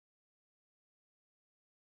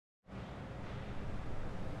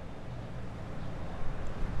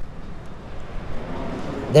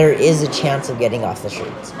there is a chance of getting off the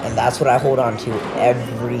streets. And that's what I hold on to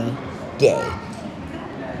every day.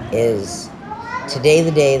 Is today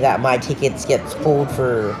the day that my tickets gets pulled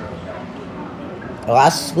for...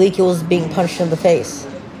 Last week it was being punched in the face.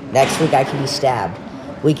 Next week I could be stabbed.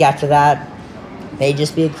 Week after that may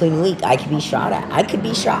just be a clean week. I could be shot at. I could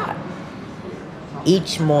be shot.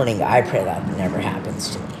 Each morning I pray that never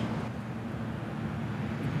happens to me.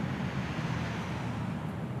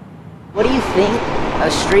 What do you think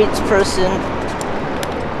a streets person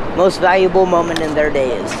most valuable moment in their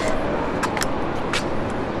day is?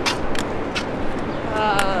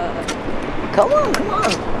 Come on, come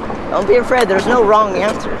on. Don't be afraid. There's no wrong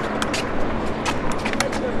answer.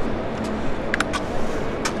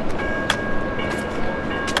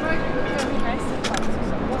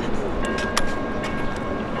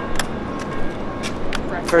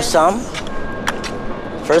 For some,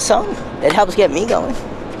 it helps get me going.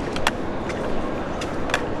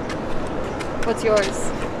 What's yours?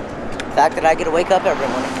 The fact that I get to wake up every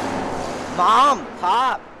morning. Mom,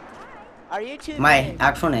 Pop, are you two? My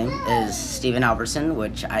actual name is Steven Albertson,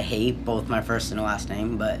 which I hate, both my first and last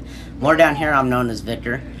name, but more down here I'm known as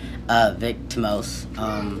Victor, Vic Timos.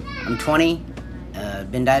 I'm 20,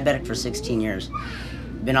 been diabetic for 16 years.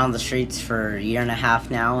 Been on the streets for a year and a half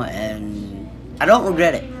now, and I don't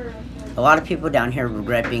regret it. A lot of people down here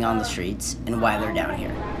regret being on the streets and why they're down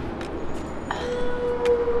here.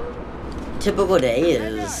 Typical day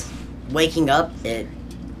is waking up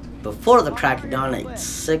before the crack of dawn at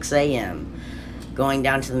 6 a.m. Going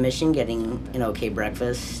down to the mission, getting an okay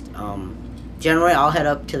breakfast. Generally, I'll head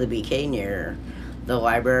up to the BK near the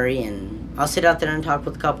library, and I'll sit out there and talk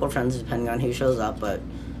with a couple of friends depending on who shows up, but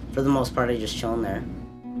for the most part, I just chill in there.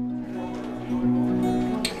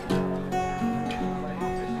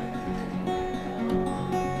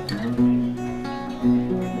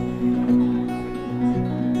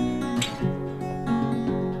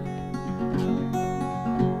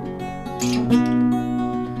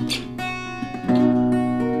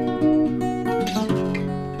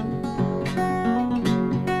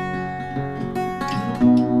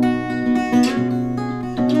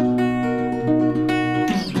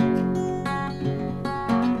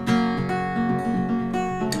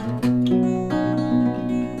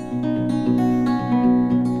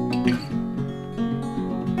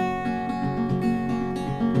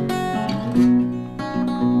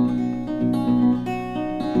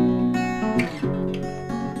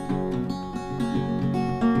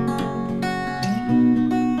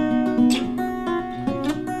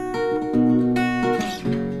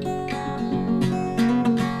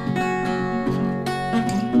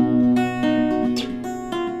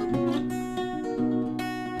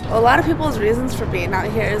 A lot of people's reasons for being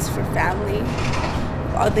out here is for family.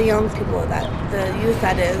 The young people, the youth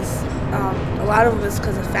that is, a lot of them is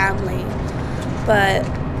because of family. But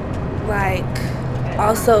like,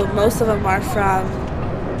 also most of them are from,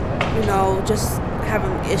 just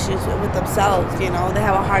having issues with themselves. They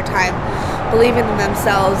have a hard time believing in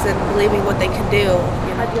themselves and believing what they can do.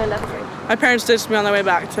 How'd you end up here? My parents ditched me on their way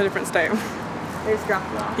back to a different state. They just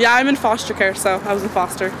dropped you off. Yeah, I'm in foster care, so I was in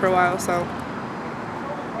foster for a while, so.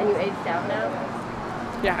 And you aged out now?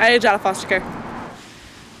 Yeah, I aged out of foster care.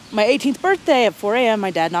 My 18th birthday at 4 a.m., my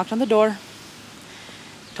dad knocked on the door,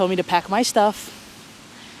 told me to pack my stuff,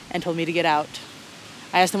 and told me to get out.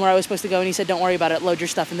 I asked him where I was supposed to go, and he said, don't worry about it, load your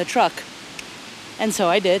stuff in the truck. And so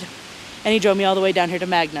I did, and he drove me all the way down here to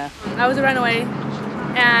Magna. I was a runaway,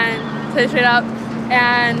 and to straight up,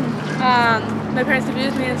 and my parents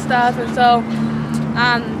abused me and stuff, and so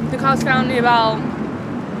the cops found me about,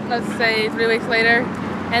 let's say, 3 weeks later.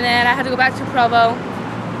 And then I had to go back to Provo,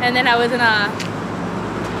 and then I was in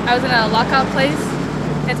a lockout place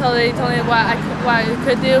until they told me what I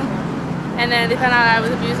could do, and then they found out I was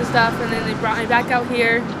abused and stuff, and then they brought me back out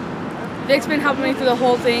here. Vic's been helping me through the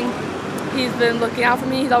whole thing. He's been looking out for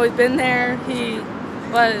me. He's always been there. He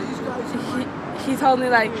told me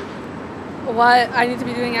like what I need to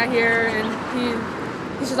be doing out here,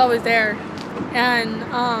 and he's just always there. And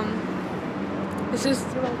it's just,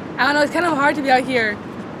 I don't know, it's kind of hard to be out here.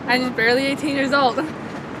 I'm just barely 18 years old,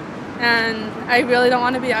 and I really don't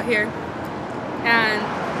want to be out here.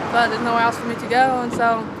 But there's nowhere else for me to go, and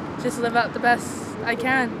so just live out the best I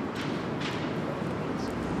can.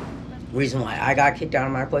 Reason why I got kicked out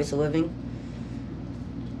of my place of living,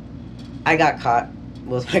 I got caught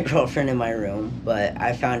with my girlfriend in my room, but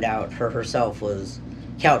I found out her herself was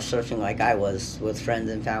couch surfing like I was with friends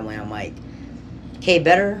and family. I'm like, okay,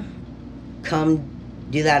 better come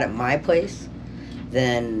do that at my place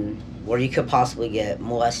than where you could possibly get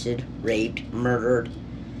molested, raped, murdered,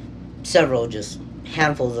 several just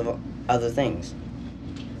handfuls of other things.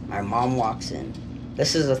 My mom walks in.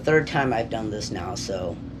 This is the third time I've done this now,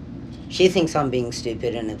 so she thinks I'm being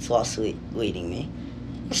stupid and it's lost leading me.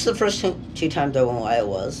 Which is the first two times I won't lie it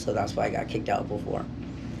was, so that's why I got kicked out before.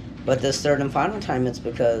 But this third and final time, it's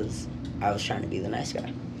because I was trying to be the nice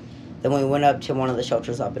guy. Then we went up to one of the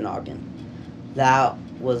shelters up in Ogden. That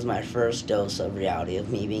was my first dose of reality of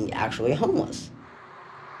me being actually homeless.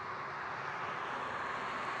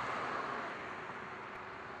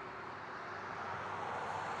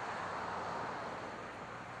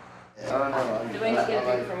 Doing a good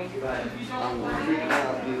thing for me. I'm freaking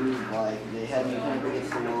out, dude. Like, they had me pinned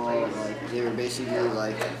against the wall. Like, they were basically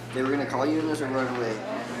like, they were gonna call you in this or run away.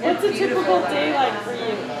 What's a typical day like for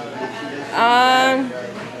you?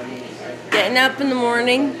 Getting up in the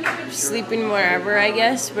morning, sleeping wherever, I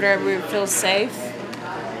guess, whatever feels safe.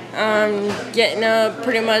 Getting up,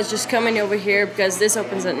 pretty much just coming over here because this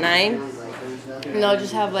opens at 9. And I'll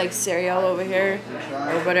just have like cereal over here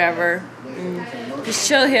or whatever. Just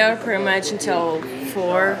chill here pretty much until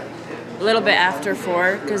 4, a little bit after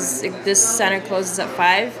 4, because this center closes at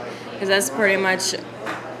 5, because that's pretty much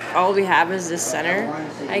all we have is this center,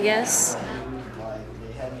 I guess.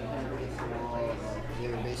 They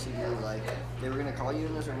were basically like, they were gonna call you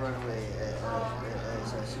in this or run away.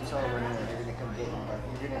 As soon as I run away, they're gonna come get you.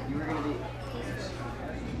 Like, you were gonna be.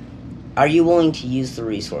 Are you willing to use the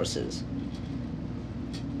resources?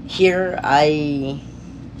 Here, I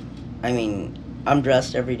mean, I'm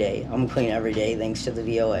dressed every day. I'm clean every day, thanks to the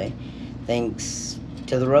VOA, thanks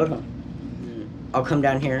to the road home. I'll come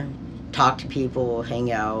down here, talk to people,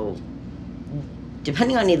 hang out.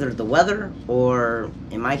 Depending on either the weather or,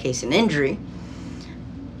 in my case, an injury,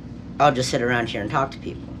 I'll just sit around here and talk to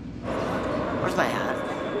people. Where's my hat?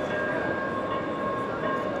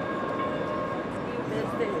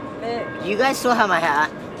 Do you guys still have my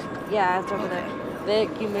hat? Yeah, it's over there. Vic,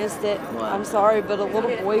 you missed it. What? I'm sorry, but a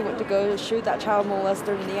little boy went to go shoot that child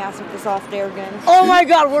molester in the ass with the soft air gun. Oh my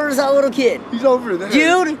God, where's that little kid? He's over there.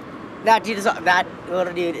 Dude! That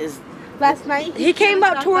little dude is... Last night, He came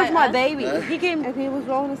up towards my us. baby. He came. And he was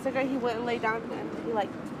rolling a cigarette. He went and laid down and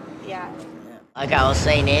he yeah. Like I was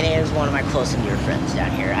saying, Nene is one of my close and dear friends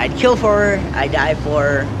down here. I'd kill for her, I'd die for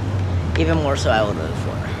her, even more so I would live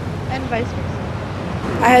for her. And vice versa.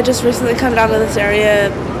 I had just recently come down to this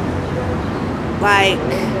area like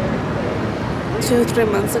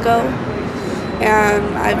 2-3 months ago,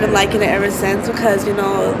 and I've been liking it ever since because, you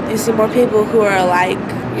know, you see more people who are like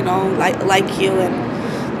you,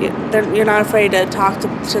 and you're not afraid to talk to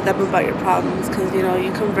them about your problems because, you know,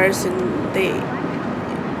 you converse and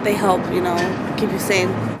they help, you know, keep you sane.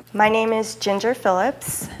 My name is Ginger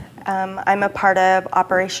Phillips. I'm a part of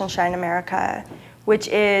Operation Shine America, which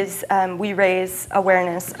is we raise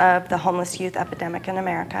awareness of the homeless youth epidemic in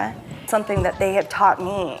America. Something that they have taught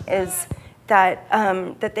me is that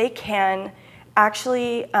that they can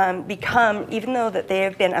actually become, even though that they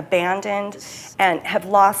have been abandoned and have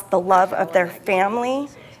lost the love of their family,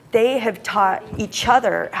 they have taught each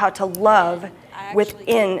other how to love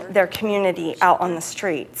within their community out on the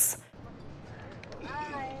streets.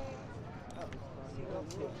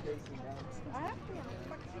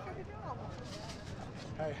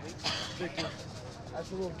 Hey, Victor,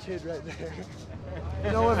 that's a little kid right there.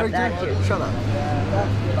 You know what, Victor? Shut up.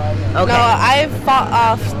 No, I've fought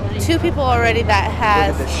off 2 people already that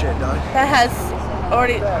has Look at this shit, dog.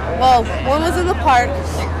 Well, one was in the park.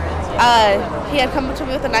 He had come up to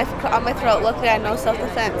me with a knife on my throat. Luckily, I had no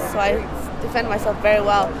self-defense, so I defend myself very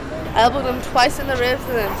well. I elbowed him twice in the ribs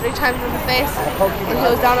and then 3 times in the face, and he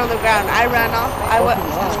was down on the ground. I ran off.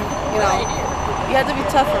 You know, you have to be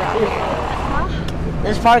tough around here.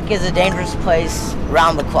 This park is a dangerous place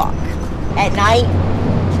round the clock. At night,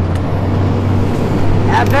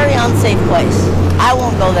 a very unsafe place. I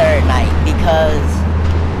won't go there at night because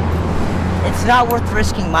it's not worth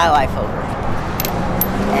risking my life over.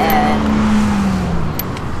 And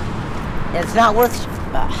it's not worth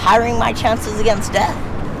hiring my chances against death.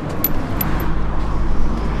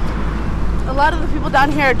 A lot of the people down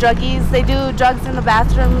here are druggies. They do drugs in the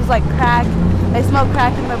bathrooms, like crack. They smoke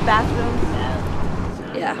crack in the bathrooms.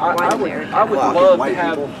 Yeah, I would love to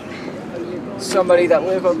have somebody that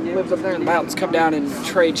lives up there in the mountains come down and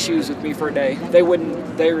trade shoes with me for a day. They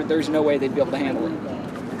wouldn't. There's no way they'd be able to handle it.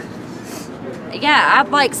 Yeah, I'd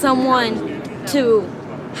like someone to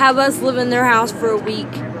have us live in their house for a week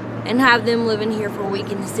and have them live in here for a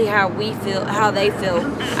week and see how they feel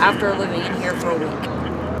after living in here for a week.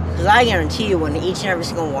 Because I guarantee you, when each and every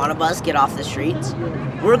single one of us get off the streets,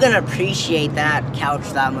 we're going to appreciate that couch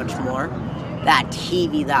that much more, that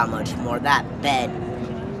TV that much more, that bed,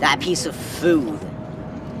 that piece of food.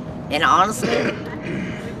 And honestly,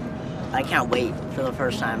 I can't wait for the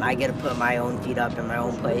first time I get to put my own feet up in my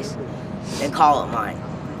own place and call it mine.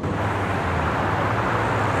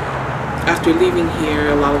 After leaving here,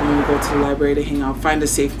 a lot of them will go to the library to hang out, find a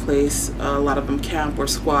safe place. A lot of them camp or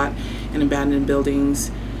squat in abandoned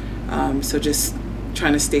buildings. So just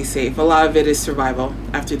trying to stay safe. A lot of it is survival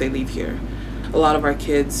after they leave here. A lot of our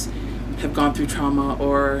kids have gone through trauma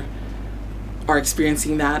or are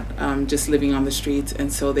experiencing that just living on the streets,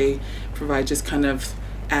 and so they provide just kind of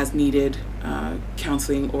as needed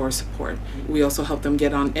counseling or support. We also help them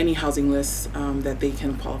get on any housing lists that they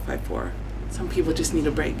can qualify for. Some people just need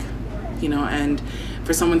a break, you know, and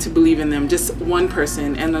for someone to believe in them, just one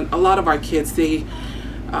person. And a lot of our kids, they,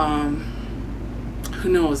 who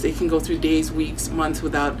knows, they can go through days, weeks, months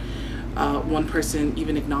without one person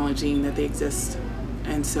even acknowledging that they exist.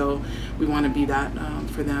 And so we want to be that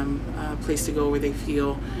for them, a place to go where they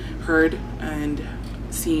feel heard and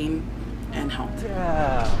seen and helped.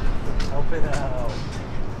 Yeah, help it out.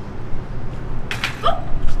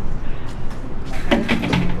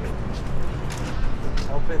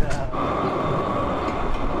 Help it out.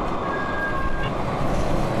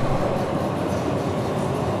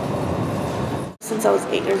 Since I was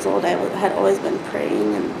 8 years old, I had always been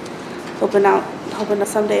praying and hoping to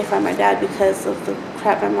someday find my dad because of the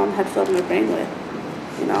crap my mom had filled my brain with.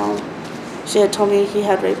 You know, she had told me he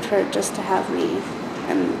had raped her just to have me,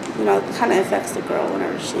 and you know, it kind of affects the girl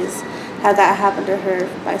whenever she's had that happen to her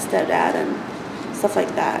by stepdad and stuff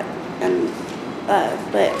like that. And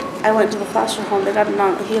but I went to the foster home. He got an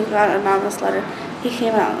anonymous letter. He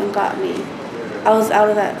came out and got me. I was out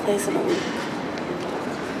of that place in a week.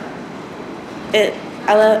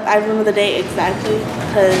 I remember the day exactly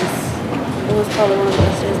because it was probably one of the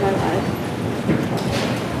best days of my life.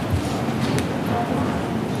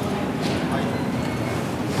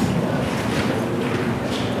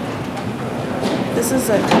 This is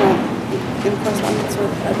kind of in correspondence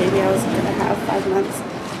with a baby I was going to have 5 months,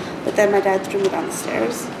 but then my dad threw me down the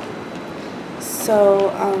stairs.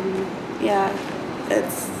 So yeah,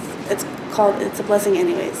 it's a blessing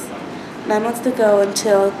anyways. 9 months to go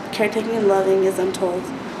until caretaking and loving is untold.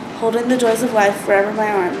 Holding the joys of life forever in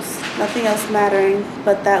my arms, nothing else mattering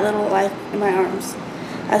but that little life in my arms.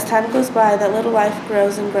 As time goes by, that little life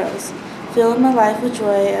grows and grows, filling my life with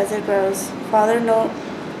joy as it grows. Father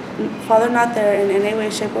not there in any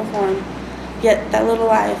way, shape, or form, yet that little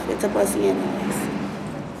life, it's a blessing anyways.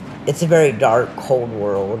 It's a very dark, cold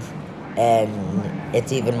world, and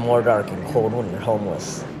it's even more dark and cold when you're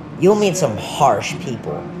homeless. You'll meet some harsh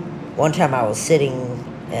people. One time I was sitting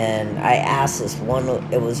and I asked this one,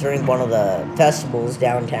 it was during one of the festivals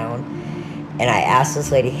downtown, and I asked this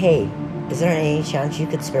lady, hey, is there any chance you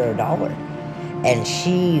could spare $1? And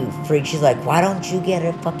she freaked, she's like, why don't you get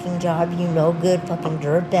a fucking job, you no good fucking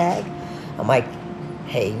dirtbag? I'm like,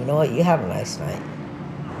 hey, you know what, you have a nice night.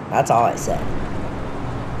 That's all I said.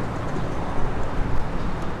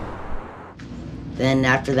 Then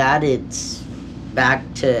after that, it's back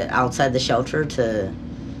to outside the shelter to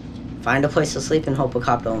find a place to sleep and hope a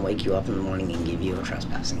cop don't wake you up in the morning and give you a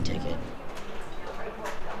trespassing ticket.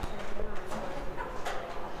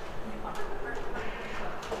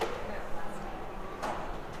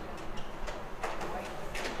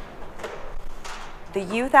 The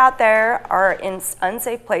youth out there are in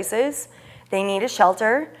unsafe places. They need a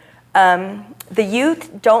shelter. The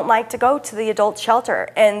youth don't like to go to the adult shelter,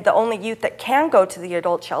 and the only youth that can go to the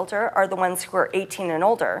adult shelter are the ones who are 18 and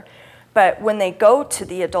older. But when they go to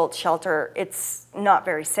the adult shelter, it's not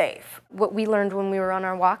very safe. What we learned when we were on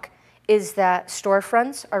our walk is that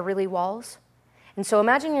storefronts are really walls. And so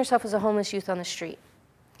imagine yourself as a homeless youth on the street.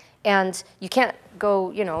 And you can't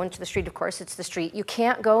go, you know, into the street, of course, it's the street. You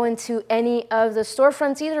can't go into any of the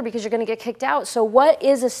storefronts either because you're going to get kicked out. So what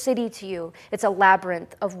is a city to you? It's a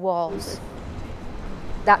labyrinth of walls.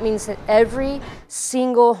 That means that every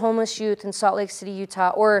single homeless youth in Salt Lake City, Utah,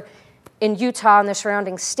 or in Utah and the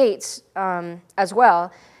surrounding states as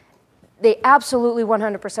well, they absolutely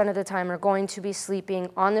 100% of the time are going to be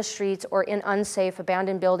sleeping on the streets or in unsafe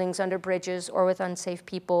abandoned buildings under bridges or with unsafe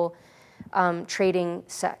people trading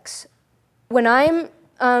sex. When I'm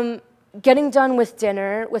getting done with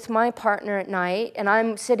dinner with my partner at night and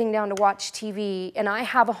I'm sitting down to watch TV and I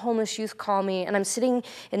have a homeless youth call me and I'm sitting,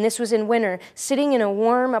 and this was in winter, sitting in a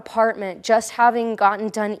warm apartment just having gotten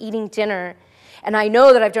done eating dinner, and I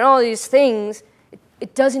know that I've done all these things,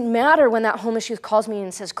 it doesn't matter when that homeless youth calls me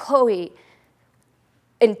and says, Chloe,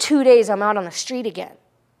 in 2 days I'm out on the street again.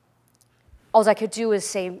 All I could do is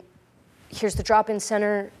say, here's the drop-in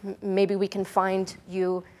center, maybe we can find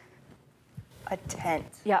you a tent.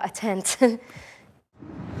 Yeah, a tent.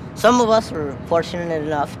 Some of us were fortunate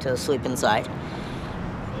enough to sleep inside.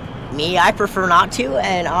 Me, I prefer not to,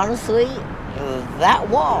 and honestly, that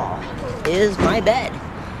wall is my bed.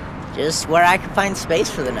 Just where I can find space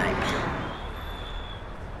for the night.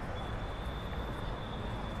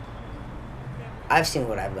 I've seen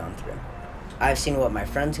what I've gone through. I've seen what my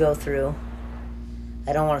friends go through.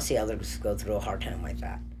 I don't want to see others go through a hard time like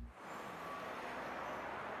that.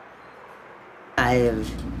 I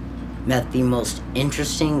have met the most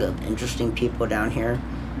interesting of interesting people down here,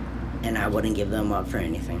 and I wouldn't give them up for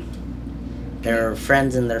anything. They're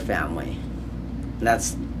friends and their family. And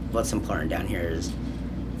that's what's important down here is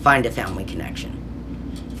find a family connection.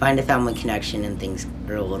 Find a family connection and things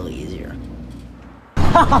are a little easier.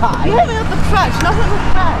 You hit me with the crutch, not with the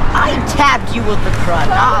crutch. I tapped you with the crutch.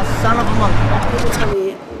 Ah, son of a monkey. People tell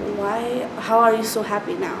me, how are you so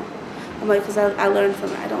happy now? I'm like, because I learned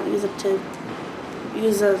from it. I don't use it to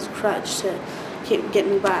use it as a crutch to get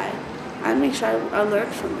me by. I make sure I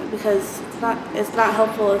learn from it because it's not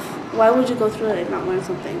helpful why would you go through it and not learn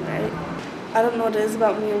something, right? I don't know what it is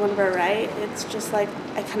about me and whenever I write, it's just like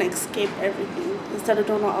I kind of escape everything. Instead of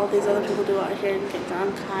doing what all these other people do out here and get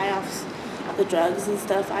drunk, high off the drugs and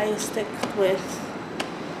stuff, I stick with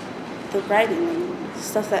the writing and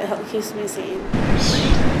stuff that keeps me sane.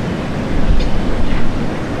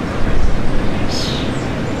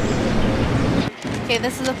 Okay,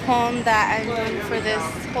 this is a poem that I'm doing for this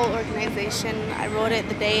whole organization. I wrote it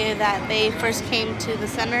the day that they first came to the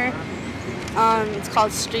center. It's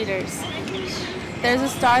called Streeters. There's a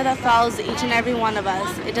star that follows each and every one of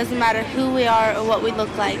us. It doesn't matter who we are or what we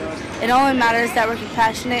look like. It only matters that we're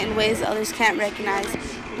compassionate in ways others can't recognize.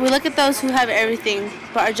 We look at those who have everything,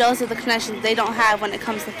 but are jealous of the connections they don't have when it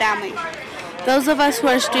comes to family. Those of us who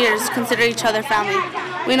are streeters consider each other family.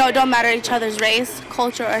 We know it don't matter each other's race,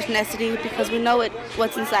 culture, or ethnicity because we know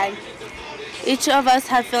what's inside. Each of us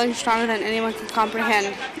have feelings stronger than anyone can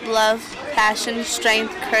comprehend. Love, passion,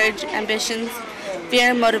 strength, courage, ambitions,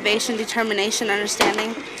 fear, motivation, determination,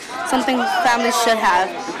 understanding. Something families should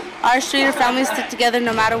have. Our streeter families stick together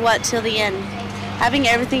no matter what till the end. Having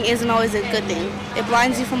everything isn't always a good thing. It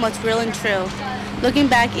blinds you from what's real and true. Looking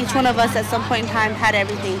back, each one of us at some point in time had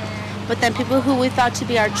everything. But then people who we thought to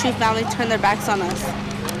be our true family turned their backs on us.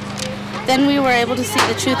 Then we were able to see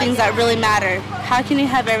the true things that really matter. How can you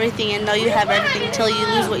have everything and know you have everything until you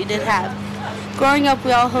lose what you did have? Growing up,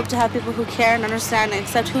 we all hope to have people who care and understand and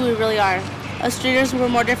accept who we really are. Us streeters were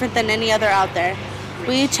more different than any other out there.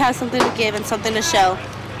 We each have something to give and something to show.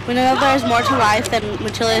 We know there is more to life than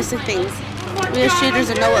materialistic things. We are streeters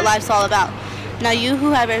and know what life's all about. Now you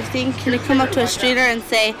who have everything, can you come up to a streeter and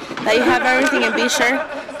say that you have everything and be sure?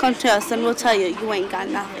 Come to us and we'll tell you, you ain't got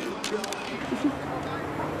nothing.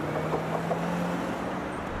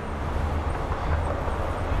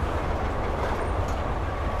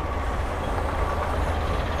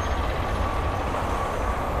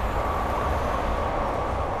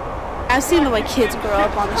 I've seen the way kids grow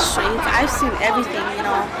up on the streets. I've seen everything, you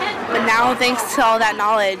know. But now, thanks to all that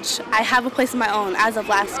knowledge, I have a place of my own as of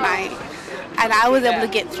last night. And I was able to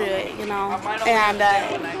get through it, you know. And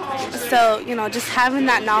so, you know, just having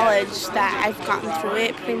that knowledge that I've gotten through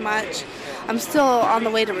it pretty much. I'm still on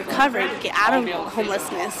the way to recovery to get out of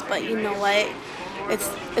homelessness. But you know what?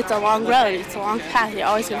 It's a long road. It's a long path. You're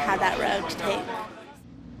always going to have that road to take.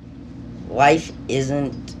 Life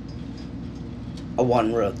isn't a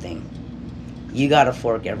one-road thing. You gotta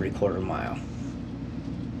fork every quarter mile.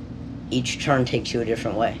 Each turn takes you a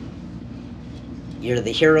different way. You're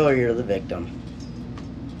the hero or you're the victim.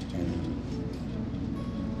 And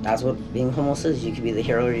that's what being homeless is. You could be the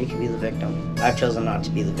hero or you could be the victim. I've chosen not to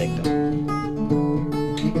be the victim.